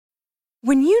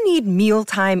When you need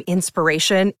mealtime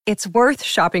inspiration, it's worth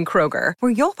shopping Kroger,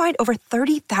 where you'll find over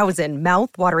 30,000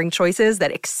 mouth-watering choices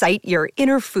that excite your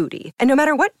inner foodie. And no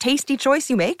matter what tasty choice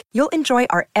you make, you'll enjoy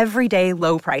our everyday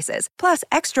low prices, plus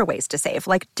extra ways to save,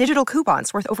 like digital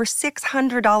coupons worth over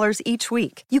 $600 each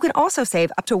week. You can also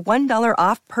save up to $1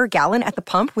 off per gallon at the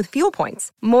pump with fuel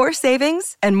points. More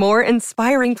savings and more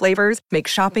inspiring flavors make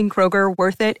shopping Kroger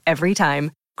worth it every time.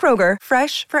 Kroger,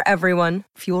 fresh for everyone.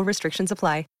 Fuel restrictions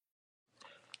apply.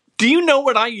 Do you know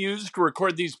what I use to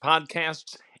record these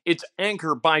podcasts? It's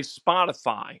Anchor by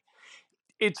Spotify.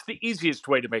 It's the easiest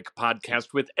way to make a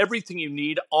podcast with everything you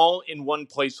need all in one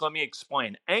place. Let me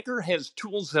explain. Anchor has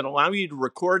tools that allow you to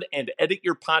record and edit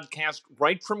your podcast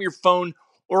right from your phone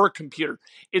or a computer.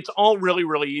 It's all really,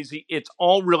 really easy. It's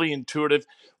all really intuitive.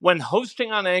 When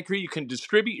hosting on Anchor, you can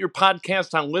distribute your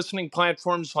podcast on listening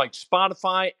platforms like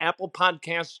Spotify, Apple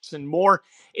Podcasts, and more.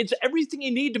 It's everything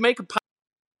you need to make a podcast.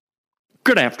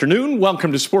 Good afternoon.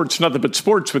 Welcome to Sports Nothing But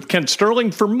Sports with Kent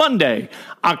Sterling for Monday,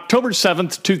 October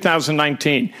 7th,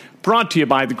 2019. Brought to you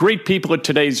by the great people at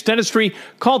Today's Dentistry.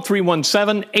 Call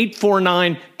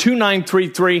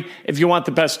 317-849-2933 if you want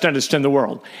the best dentist in the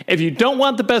world. If you don't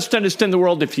want the best dentist in the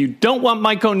world, if you don't want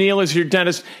Mike O'Neill as your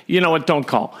dentist, you know what? Don't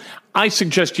call. I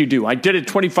suggest you do. I did it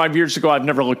 25 years ago. I've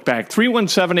never looked back.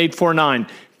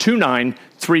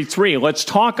 317-849-2933. Let's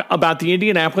talk about the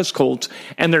Indianapolis Colts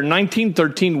and their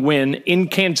 19-13 win in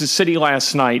Kansas City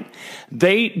last night.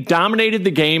 They dominated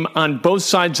the game on both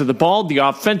sides of the ball. The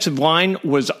offensive line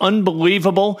was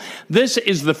unbelievable. This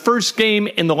is the first game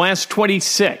in the last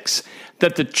 26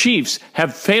 that the Chiefs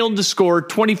have failed to score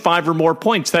 25 or more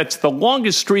points. That's the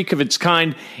longest streak of its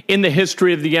kind in the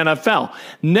history of the NFL.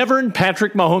 Never in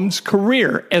Patrick Mahomes'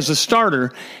 career as a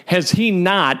starter has he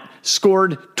not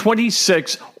scored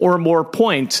 26 or more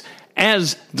points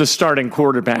as the starting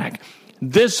quarterback.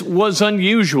 This was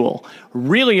unusual,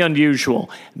 really unusual.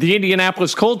 The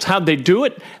Indianapolis Colts, how'd they do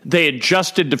it? They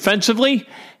adjusted defensively.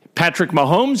 Patrick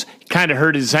Mahomes kind of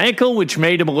hurt his ankle, which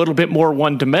made him a little bit more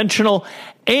one-dimensional.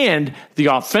 And the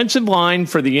offensive line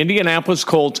for the Indianapolis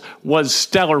Colts was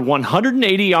stellar.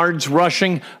 180 yards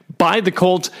rushing by the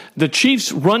Colts. The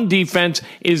Chiefs' run defense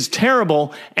is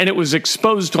terrible, and it was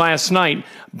exposed last night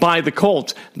by the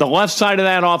Colts. The left side of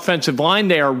that offensive line,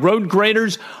 they are road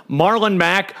graders. Marlon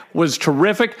Mack was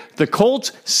terrific. The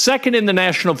Colts, second in the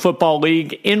National Football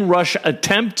League in rush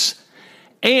attempts,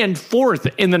 and fourth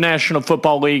in the National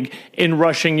Football League in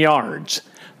rushing yards.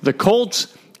 The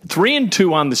Colts,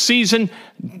 3-2 on the season,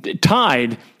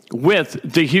 tied with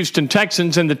the Houston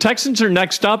Texans, and the Texans are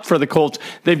next up for the Colts.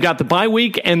 They've got the bye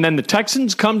week, and then the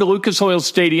Texans come to Lucas Oil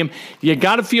Stadium. You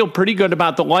got to feel pretty good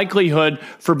about the likelihood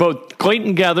for both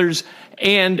Clayton Geathers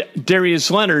and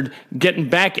Darius Leonard getting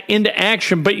back into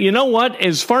action. But you know what?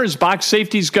 As far as box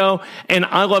safeties go, and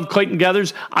I love Clayton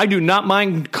Geathers, I do not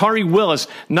mind Khari Willis,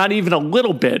 not even a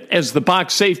little bit, as the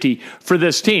box safety for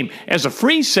this team. As a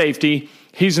free safety,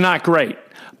 he's not great.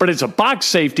 But as a box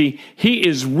safety, he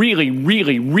is really,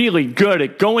 really, really good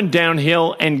at going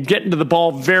downhill and getting to the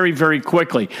ball very, very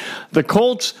quickly. The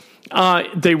Colts,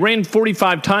 they ran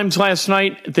 45 times last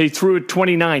night. They threw it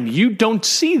 29. You don't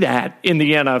see that in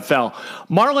the NFL.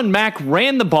 Marlon Mack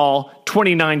ran the ball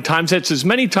 29 times. That's as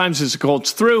many times as the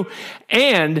Colts threw.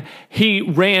 And he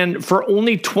ran for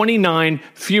only 29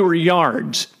 fewer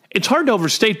yards. It's hard to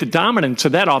overstate the dominance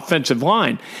of that offensive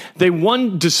line. They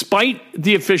won despite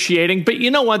the officiating, but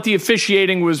you know what? The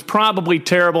officiating was probably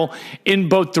terrible in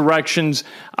both directions.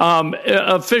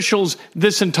 Officials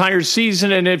this entire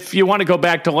season, and if you want to go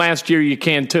back to last year, you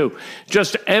can too.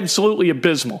 Just absolutely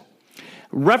abysmal.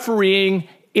 Refereeing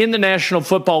in the National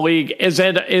Football League is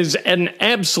an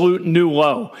absolute new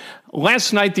low.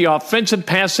 Last night, the offensive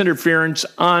pass interference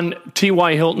on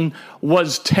T.Y. Hilton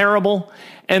was terrible.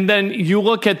 And then you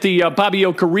look at the Bobby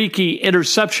Okereke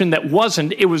interception that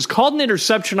wasn't. It was called an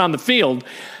interception on the field.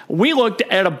 We looked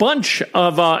at a bunch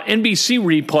of NBC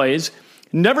replays,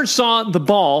 never saw the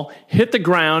ball hit the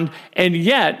ground, and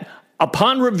yet,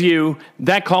 upon review,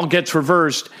 that call gets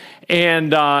reversed,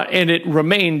 and it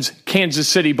remains Kansas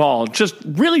City ball. Just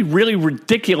really, really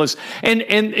ridiculous. And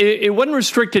it wasn't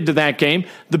restricted to that game.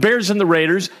 The Bears and the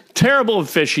Raiders, terrible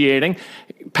officiating.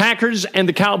 Packers and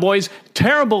the Cowboys,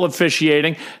 terrible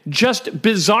officiating, just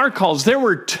bizarre calls. There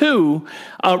were two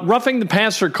roughing the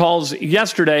passer calls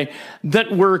yesterday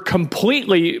that were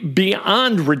completely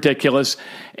beyond ridiculous.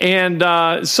 And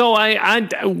so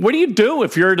what do you do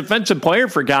if you're a defensive player,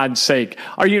 for God's sake?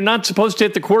 Are you not supposed to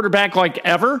hit the quarterback like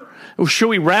ever? Should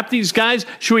we wrap these guys?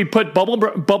 Should we put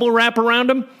bubble wrap around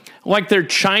them like they're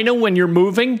China when you're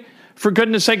moving? For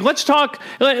goodness sake, let's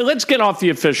get off the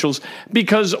officials,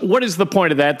 because what is the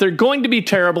point of that? They're going to be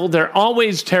terrible. They're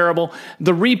always terrible.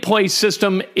 The replay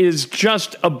system is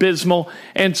just abysmal.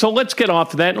 And so let's get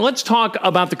off of that. And let's talk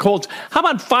about the Colts. How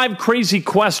about 5 crazy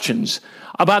questions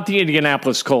about the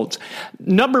Indianapolis Colts?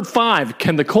 Number 5,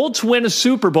 can the Colts win a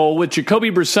Super Bowl with Jacoby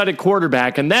Brissett at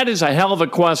quarterback? And that is a hell of a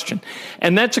question.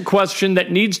 And that's a question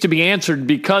that needs to be answered,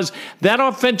 because that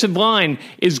offensive line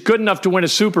is good enough to win a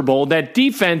Super Bowl. That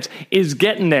defense is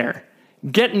getting there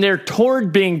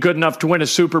toward being good enough to win a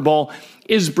Super Bowl.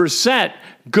 Is Brissett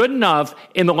good enough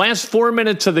in the last 4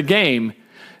 minutes of the game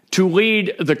to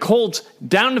lead the Colts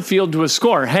down the field to a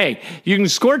score? Hey, you can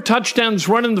score touchdowns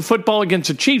running the football against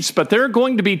the Chiefs, but there are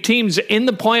going to be teams in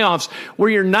the playoffs where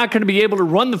you're not going to be able to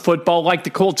run the football like the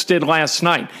Colts did last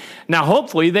night. Now,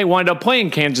 hopefully, they wind up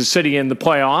playing Kansas City in the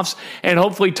playoffs, and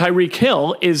hopefully Tyreek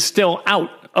Hill is still out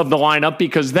of the lineup,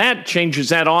 because that changes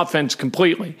that offense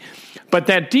completely. But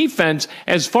that defense,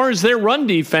 as far as their run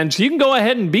defense, you can go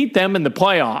ahead and beat them in the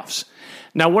playoffs.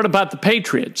 Now, what about the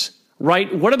Patriots?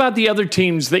 Right? What about the other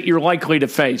teams that you're likely to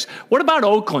face? What about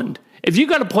Oakland? If you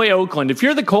got to play Oakland, if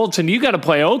you're the Colts and you got to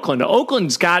play Oakland,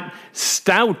 Oakland's got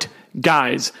stout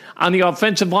guys on the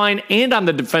offensive line and on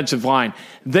the defensive line.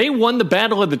 They won the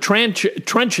battle of the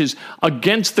trenches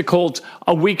against the Colts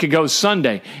a week ago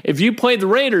Sunday. If you play the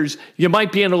Raiders, you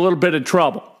might be in a little bit of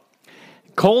trouble.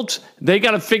 Colts, they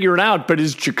got to figure it out, but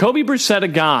is Jacoby Brissett a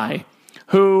guy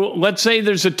who, let's say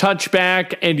there's a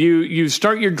touchback and you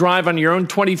start your drive on your own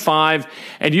 25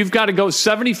 and you've got to go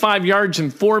 75 yards in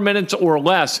 4 minutes or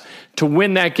less to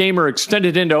win that game or extend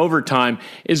it into overtime?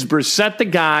 Is Brissett the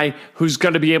guy who's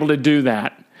going to be able to do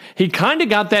that? He kind of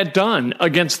got that done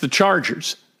against the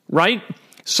Chargers, right?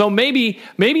 So maybe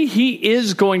he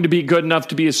is going to be good enough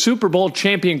to be a Super Bowl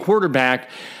champion quarterback,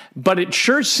 but it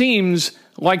sure seems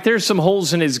like there's some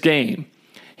holes in his game.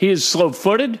 He is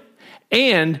slow-footed,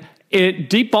 and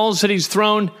deep balls that he's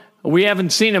thrown, we haven't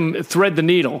seen him thread the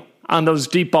needle on those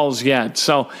deep balls yet.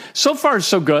 So far,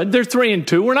 so good. They're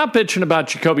 3-2. We're not bitching about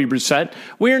Jacoby Brissett.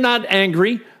 We're not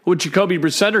angry with Jacoby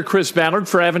Brissett or Chris Ballard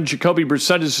for having Jacoby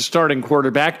Brissett as a starting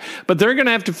quarterback, but they're going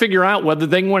to have to figure out whether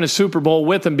they can win a Super Bowl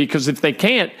with him, because if they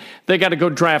can't, they got to go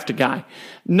draft a guy.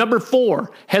 Number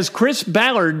 4, has Chris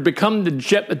Ballard become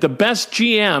the best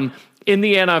GM in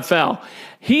the NFL?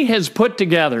 He has put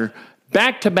together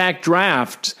back-to-back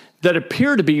drafts that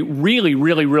appear to be really,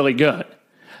 really, really good.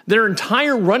 Their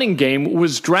entire running game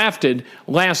was drafted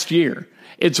last year.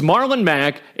 It's Marlon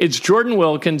Mack, it's Jordan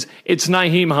Wilkins, it's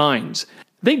Nyheim Hines.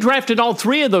 They drafted all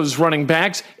 3 of those running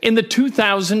backs in the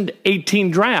 2018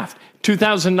 draft.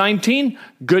 2019,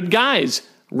 good guys,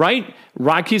 right?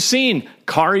 Rock Ya-Sin,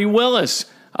 Kari Willis,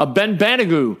 Ben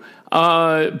Banogu,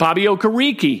 Bobby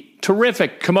Okereke,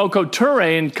 terrific. Kemoko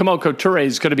Turay, and Kemoko Turay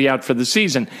is going to be out for the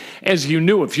season, as you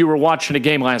knew if you were watching a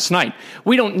game last night.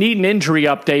 We don't need an injury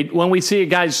update when we see a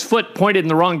guy's foot pointed in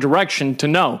the wrong direction to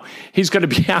know he's going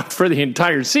to be out for the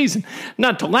entire season.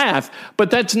 Not to laugh, but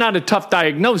that's not a tough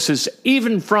diagnosis,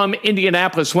 even from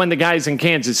Indianapolis when the guy's in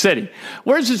Kansas City.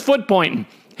 Where's his foot pointing?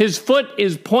 His foot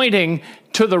is pointing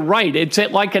to the right. It's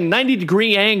at like a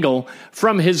 90-degree angle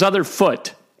from his other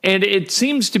foot. And it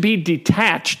seems to be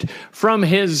detached from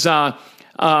his the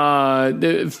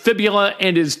fibula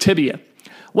and his tibia.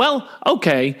 Well,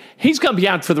 okay, he's going to be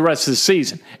out for the rest of the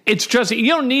season. It's just, you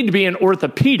don't need to be an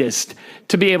orthopedist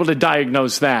to be able to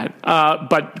diagnose that.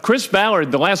 But Chris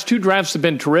Ballard, the last 2 drafts have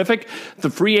been terrific. The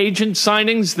free agent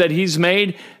signings that he's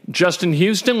made, Justin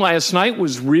Houston last night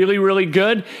was really, really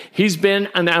good. He's been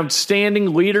an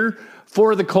outstanding leader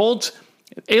for the Colts.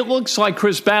 It looks like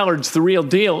Chris Ballard's the real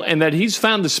deal, and that he's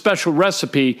found the special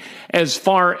recipe as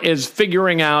far as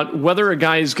figuring out whether a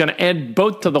guy is going to add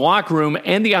both to the locker room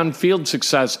and the on-field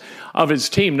success of his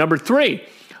team. Number 3,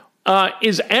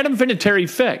 is Adam Vinatieri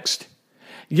fixed?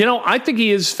 You know, I think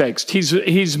he is fixed.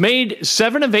 He's made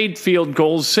 7 of 8 field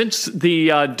goals since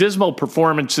the dismal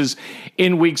performances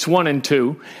in weeks 1 and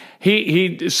 2.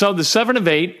 So the 7 of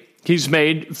 8 he's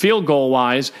made field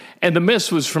goal-wise, and the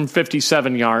miss was from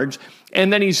 57 yards.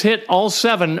 And then he's hit all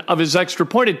 7 of his extra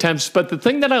point attempts. But the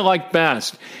thing that I like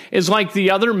best is, like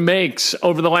the other makes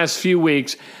over the last few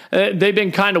weeks, they've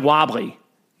been kind of wobbly.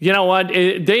 You know what?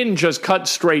 They didn't just cut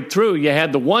straight through. You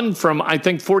had the one from, I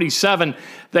think, 47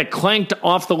 that clanked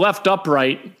off the left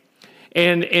upright.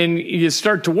 And you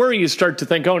start to worry. You start to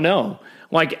think, oh, no.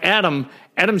 Like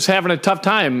Adam's having a tough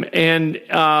time. And,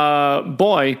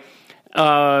 boy,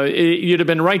 you'd have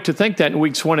been right to think that in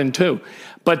weeks 1 and 2.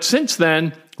 But since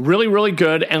then, really, really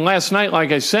good. And last night,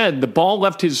 like I said, the ball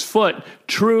left his foot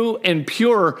true and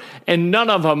pure, and none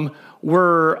of them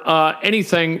were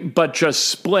anything but just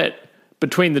split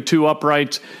between the two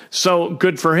uprights. So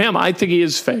good for him. I think he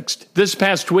is fixed. This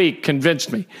past week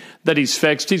convinced me that he's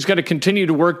fixed. He's going to continue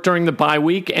to work during the bye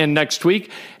week and next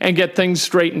week and get things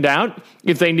straightened out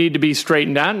if they need to be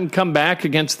straightened out, and come back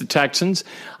against the Texans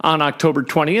on October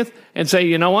 20th and say,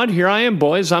 you know what, here I am,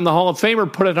 boys. I'm the Hall of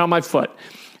Famer. Put it on my foot.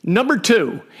 Number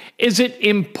two, is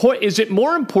it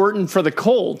more important for the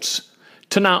Colts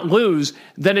to not lose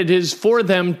than it is for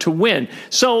them to win?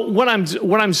 So what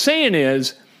I'm saying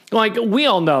is, like, we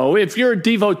all know, if you're a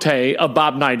devotee of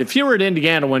Bob Knight, if you were at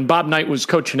Indiana when Bob Knight was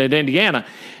coaching at Indiana,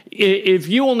 if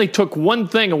you only took one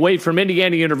thing away from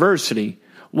Indiana University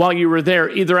while you were there,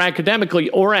 either academically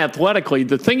or athletically,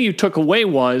 the thing you took away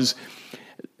was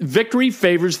victory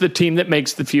favors the team that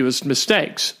makes the fewest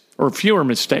mistakes, or fewer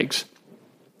mistakes.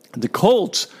 The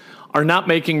Colts are not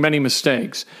making many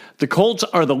mistakes. The Colts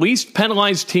are the least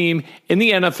penalized team in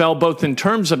the NFL, both in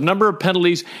terms of number of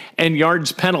penalties and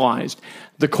yards penalized.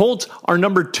 The Colts are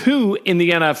number 2 in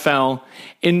the NFL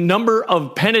in number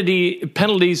of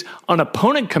penalties on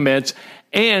opponent commits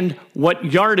and what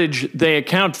yardage they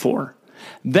account for.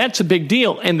 That's a big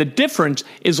deal, and the difference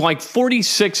is like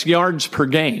 46 yards per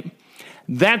game.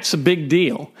 That's a big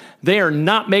deal. They are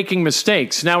not making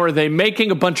mistakes. Now, are they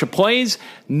making a bunch of plays?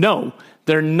 No.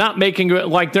 They're not making,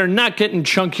 like, they're not getting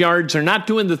chunk yards. They're not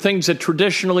doing the things that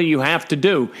traditionally you have to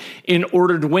do in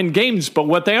order to win games. But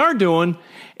what they are doing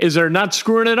is they're not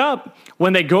screwing it up.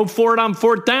 When they go for it on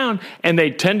fourth down, and they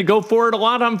tend to go for it a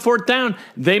lot on fourth down,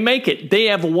 they make it. They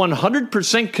have a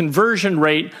 100% conversion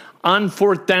rate on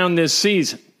fourth down this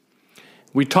season.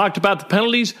 We talked about the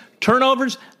penalties,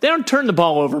 turnovers. They don't turn the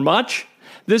ball over much.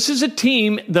 This is a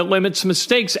team that limits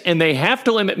mistakes, and they have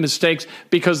to limit mistakes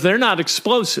because they're not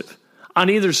explosive on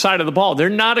either side of the ball. They're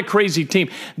not a crazy team.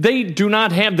 They do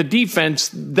not have the defense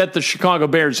that the Chicago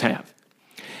Bears have.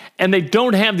 And they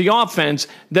don't have the offense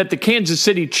that the Kansas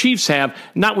City Chiefs have,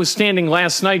 notwithstanding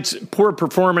last night's poor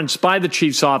performance by the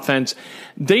Chiefs offense.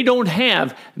 They don't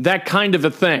have that kind of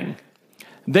a thing.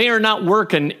 They are not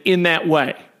working in that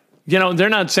way. You know, they're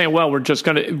not saying, well, we're just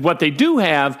going to. What they do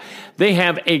have, they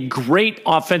have a great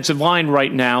offensive line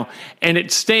right now, and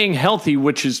it's staying healthy,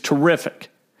 which is terrific.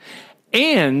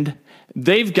 And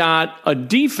they've got a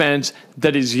defense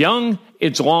that is young,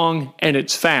 it's long, and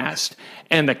it's fast.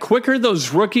 And the quicker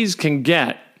those rookies can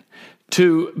get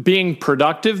to being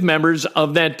productive members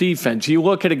of that defense, you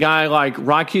look at a guy like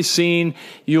Rock Ya-Sin,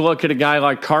 you look at a guy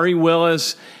like Khari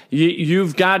Willis,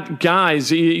 you've got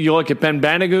guys, you look at Ben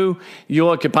Banogu, you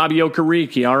look at Bobby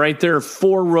Okereke, all right? There are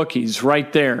 4 rookies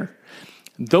right there.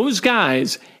 Those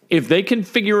guys, if they can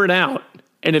figure it out,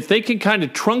 and if they can kind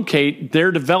of truncate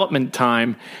their development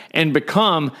time and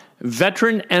become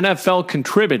veteran NFL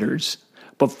contributors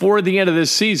before the end of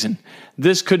this season,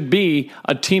 this could be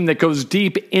a team that goes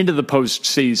deep into the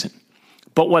postseason.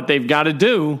 But what they've got to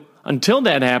do until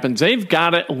that happens, they've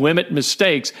got to limit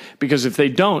mistakes, because if they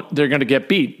don't, they're going to get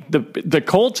beat. The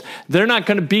Colts, they're not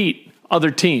going to beat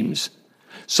other teams.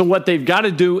 So what they've got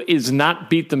to do is not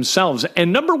beat themselves.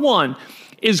 And number 1,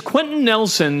 is Quenton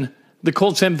Nelson the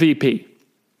Colts MVP?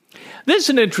 This is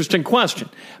an interesting question,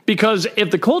 because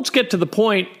if the Colts get to the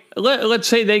point, let's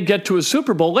say they get to a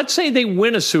Super Bowl, let's say they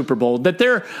win a Super Bowl, that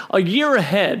they're a year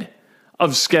ahead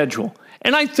of schedule.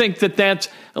 And I think that that's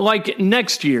like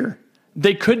next year.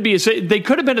 They could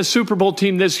have been a Super Bowl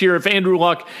team this year if Andrew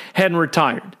Luck hadn't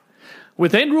retired.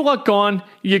 With Andrew Luck gone,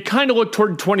 you kind of look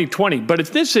toward 2020. But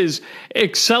if this is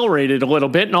accelerated a little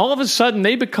bit and all of a sudden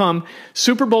they become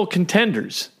Super Bowl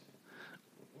contenders,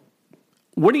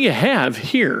 what do you have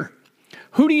here?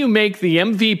 Who do you make the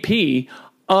MVP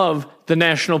of the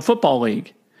National Football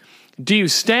League? Do you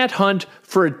stat hunt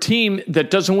for a team that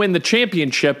doesn't win the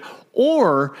championship,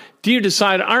 or do you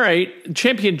decide, all right,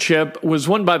 championship was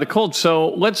won by the Colts,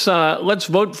 so let's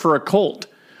vote for a Colt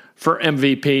for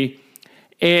MVP?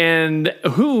 And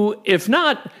who, if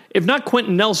not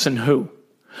Quenton Nelson, who?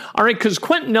 All right, because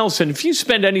Quenton Nelson, if you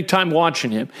spend any time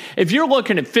watching him, if you're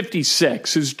looking at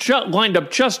 56, who's lined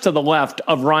up just to the left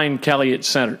of Ryan Kelly at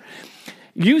center,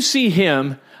 you see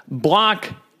him block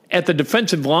at the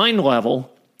defensive line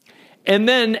level, and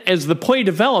then as the play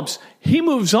develops, he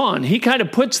moves on. He kind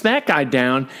of puts that guy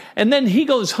down, and then he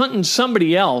goes hunting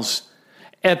somebody else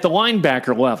at the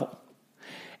linebacker level.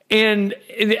 And,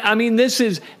 I mean, this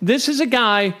is a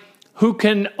guy who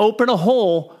can open a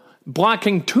hole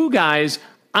blocking 2 guys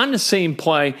on the same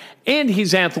play, and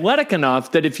he's athletic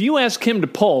enough that if you ask him to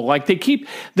pull, like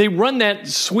they run that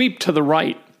sweep to the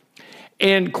right,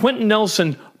 and Quenton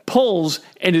Nelson pulls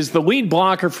and is the lead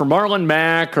blocker for Marlon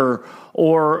Mack or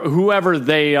whoever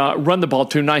they run the ball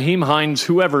to, Nyheim Hines,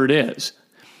 whoever it is.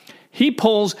 He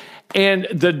pulls, And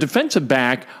the defensive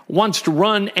back wants to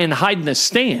run and hide in the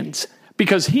stands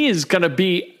because he's going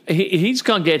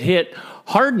to get hit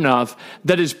hard enough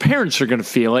that his parents are going to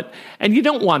feel it. And you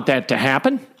don't want that to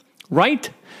happen, right?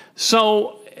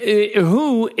 So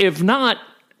who, if not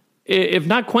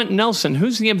Quentin Nelson,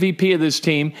 who's the MVP of this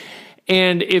team?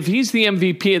 And if he's the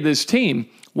MVP of this team,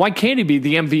 why can't he be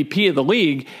the MVP of the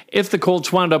league if the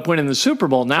Colts wound up winning the Super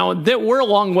Bowl? Now, we're a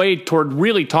long way toward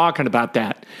really talking about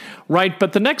that, right?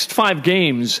 But the next 5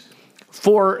 games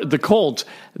for the Colts,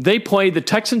 they play the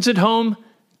Texans at home.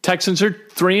 Texans are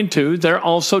 3-2. They're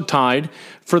also tied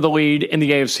for the lead in the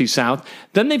AFC South.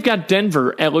 Then they've got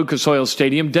Denver at Lucas Oil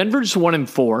Stadium. Denver's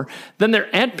 1-4. Then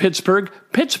they're at Pittsburgh.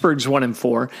 Pittsburgh's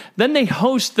 1-4. Then they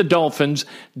host the Dolphins.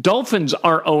 Dolphins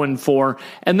are 0-4.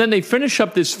 And then they finish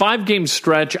up this 5-game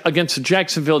stretch against the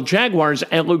Jacksonville Jaguars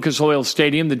at Lucas Oil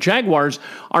Stadium. The Jaguars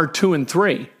are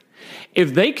 2-3.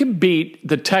 If they can beat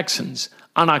the Texans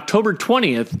on October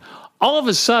 20th, all of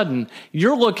a sudden,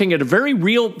 you're looking at a very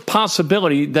real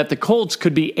possibility that the Colts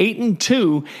could be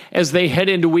 8-2 as they head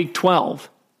into Week 12.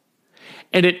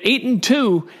 And at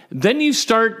 8-2, then you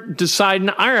start deciding,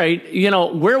 all right,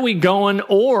 where are we going,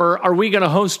 or are we going to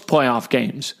host playoff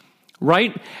games?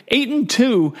 Right?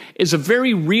 8-2 is a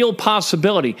very real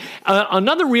possibility.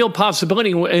 Another real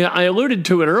possibility, I alluded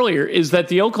to it earlier, is that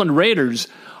the Oakland Raiders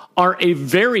are a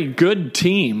very good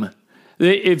team.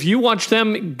 If you watch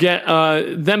them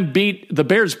beat the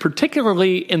Bears,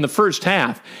 particularly in the first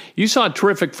half, you saw a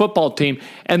terrific football team.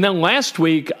 And then last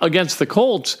week against the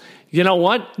Colts, you know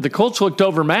what? The Colts looked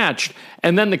overmatched.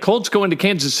 And then the Colts go into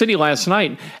Kansas City last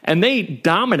night, and they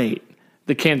dominate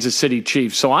the Kansas City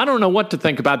Chiefs. So I don't know what to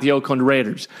think about the Oakland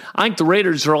Raiders. I think the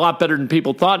Raiders are a lot better than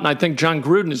people thought, and I think John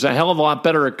Gruden is a hell of a lot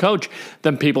better a coach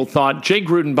than people thought. Jay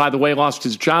Gruden, by the way, lost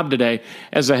his job today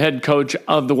as a head coach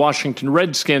of the Washington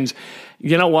Redskins.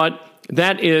 You know what?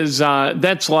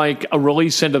 That's like a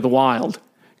release into the wild.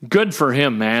 Good for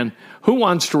him, man. Who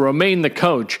wants to remain the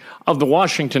coach of the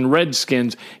Washington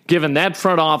Redskins, given that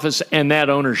front office and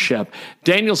that ownership?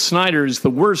 Daniel Snyder is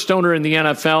the worst owner in the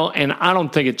NFL, and I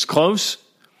don't think it's close.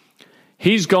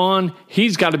 He's gone.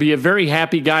 He's got to be a very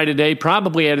happy guy today,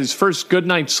 probably had his first good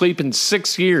night's sleep in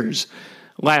 6 years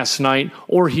last night,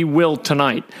 or he will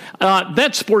tonight.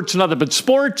 That's sports, nothing but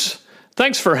sports.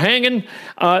 Thanks for hanging.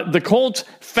 The Colts,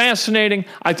 fascinating.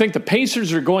 I think the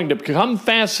Pacers are going to become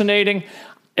fascinating.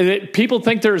 People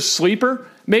think they're a sleeper,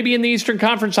 maybe in the Eastern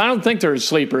Conference. I don't think they're a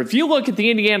sleeper. If you look at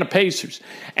the Indiana Pacers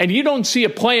and you don't see a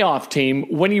playoff team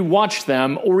when you watch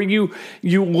them, or you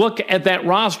look at that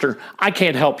roster, I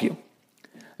can't help you.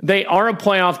 They are a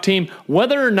playoff team.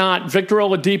 Whether or not Victor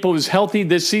Oladipo is healthy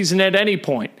this season at any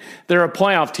point, they're a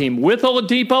playoff team. With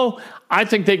Oladipo, I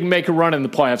think they can make a run in the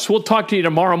playoffs. We'll talk to you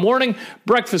tomorrow morning.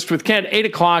 Breakfast with Kent, 8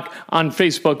 o'clock on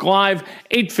Facebook Live,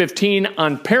 8:15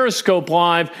 on Periscope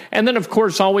Live, and then, of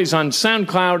course, always on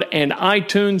SoundCloud and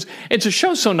iTunes. It's a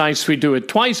show so nice we do it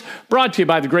twice. Brought to you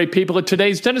by the great people at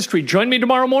Today's Dentistry. Join me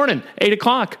tomorrow morning, 8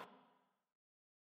 o'clock.